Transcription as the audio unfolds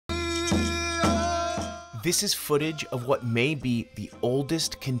This is footage of what may be the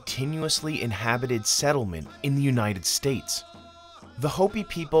oldest continuously inhabited settlement in the United States. The Hopi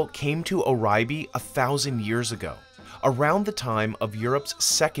people came to Oribe 1,000 years ago, around the time of Europe's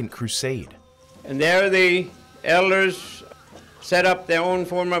Second Crusade. And there the elders set up their own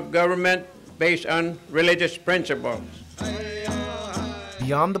form of government based on religious principles.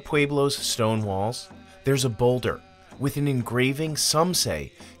 Beyond the Pueblo's stone walls, there's a boulder with an engraving some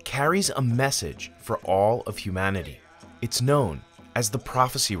say carries a message for all of humanity. It's known as the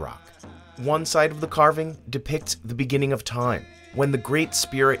Prophecy Rock. One side of the carving depicts the beginning of time, when the Great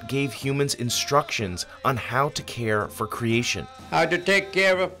Spirit gave humans instructions on how to care for creation. How to take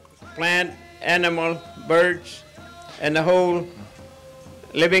care of plant, animal, birds, and the whole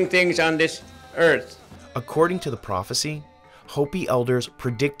living things on this earth. According to the prophecy, Hopi elders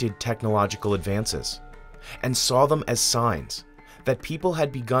predicted technological advances and saw them as signs that people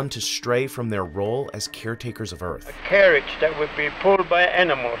had begun to stray from their role as caretakers of Earth. A carriage that would be pulled by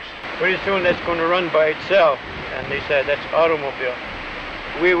animals. Pretty soon that's going to run by itself. And they said that's automobile.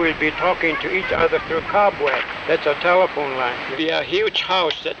 We will be talking to each other through cobwebs. That's a telephone line. It'll be a huge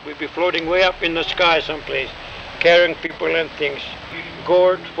house that will be floating way up in the sky someplace, carrying people and things,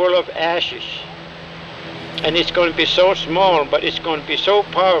 gourd full of ashes. And it's going to be so small, but it's going to be so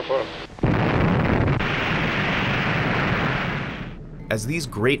powerful. As these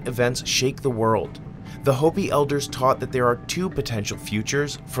great events shake the world, the Hopi elders taught that there are two potential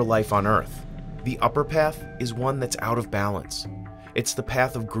futures for life on Earth. The upper path is one that's out of balance. It's the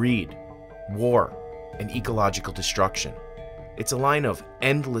path of greed, war, and ecological destruction. It's a line of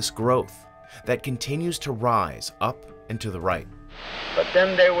endless growth that continues to rise up and to the right. But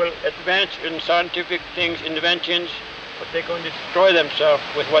then they will advance in scientific things, inventions, but they're going to destroy themselves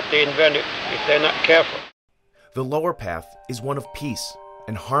with what they invented if they're not careful. The lower path is one of peace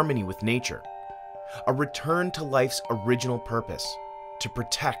and harmony with nature, a return to life's original purpose, to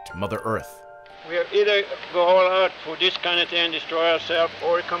protect Mother Earth. We either go all out for this kind of thing, destroy ourselves,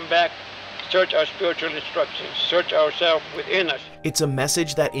 or come back, search our spiritual instructions, search ourselves within us. It's a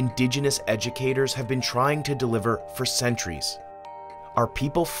message that Indigenous educators have been trying to deliver for centuries. Are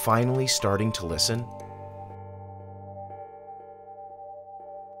people finally starting to listen?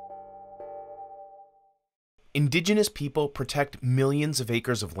 Indigenous people protect millions of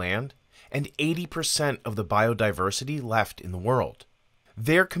acres of land and 80% of the biodiversity left in the world.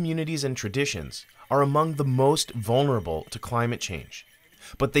 Their communities and traditions are among the most vulnerable to climate change,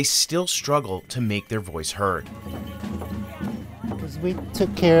 but they still struggle to make their voice heard. Because we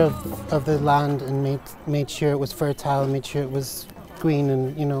took care of the land and made sure it was fertile, made sure it was green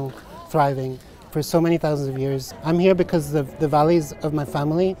and, thriving for so many thousands of years. I'm here because the valleys of my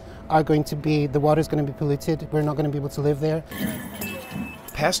family are going to be, the water's going to be polluted. We're not going to be able to live there.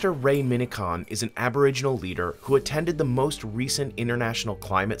 Pastor Ray Minicon is an Aboriginal leader who attended the most recent International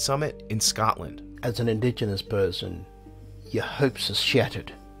Climate Summit in Scotland. As an Indigenous person, your hopes are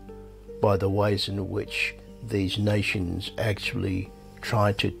shattered by the ways in which these nations actually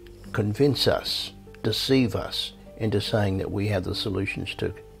try to convince us, deceive us into saying that we have the solutions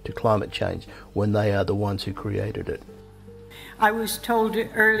to climate change when they are the ones who created it. I was told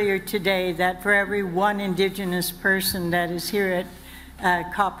earlier today that for every one Indigenous person that is here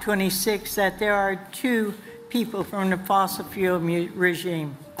at COP26, that there are two people from the fossil fuel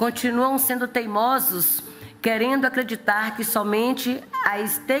regime. Continuam sendo teimosos, querendo acreditar que somente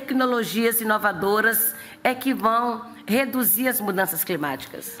as tecnologias inovadoras é que vão reduzir as mudanças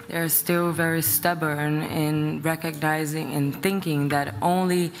climáticas. They're still very stubborn in recognizing and thinking that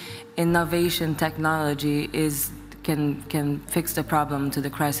only innovation technology can fix the problem to the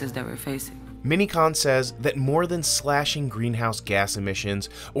crisis that we're facing. Minicon says that more than slashing greenhouse gas emissions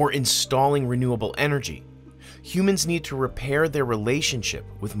or installing renewable energy, humans need to repair their relationship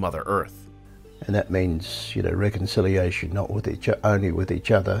with Mother Earth. And that means, reconciliation, not with only with each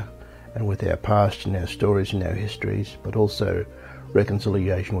other and with our past and our stories and our histories, but also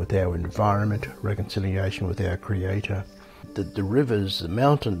reconciliation with our environment, reconciliation with our Creator. The rivers, the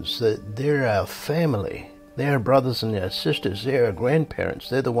mountains, they're our family. They're our brothers and our sisters. They're our grandparents.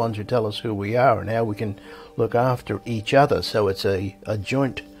 They're the ones who tell us who we are and how we can look after each other. So it's a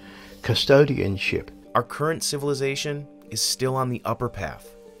joint custodianship. Our current civilization is still on the upper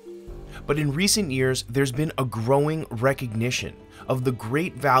path. But in recent years, there's been a growing recognition of the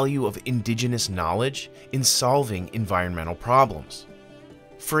great value of Indigenous knowledge in solving environmental problems.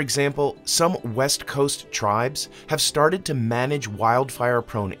 For example, some West Coast tribes have started to manage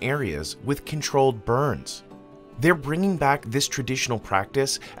wildfire-prone areas with controlled burns. They're bringing back this traditional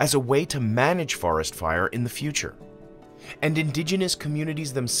practice as a way to manage forest fire in the future. and Indigenous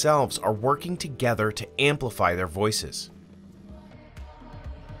communities themselves are working together to amplify their voices.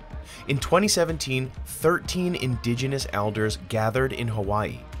 In 2017, 13 Indigenous elders gathered in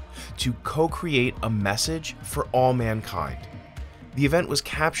Hawaii to co-create a message for all mankind. The event was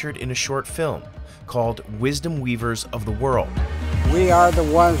captured in a short film called Wisdom Weavers of the World. We are the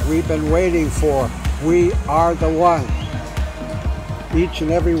ones we've been waiting for. We are the one. Each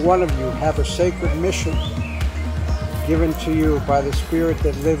and every one of you have a sacred mission given to you by the Spirit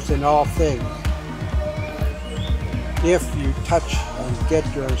that lives in all things. If you touch and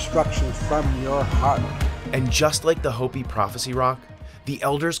get your instructions from your heart. And just like the Hopi Prophecy Rock, the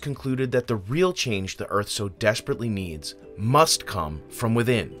elders concluded that the real change the earth so desperately needs must come from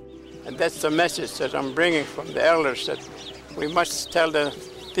within. And that's the message that I'm bringing from the elders, that we must tell the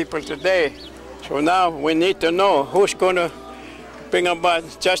people today. So now we need to know who's going to bring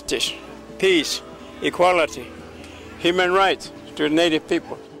about justice, peace, equality, human rights to Native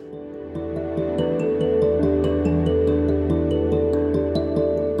people.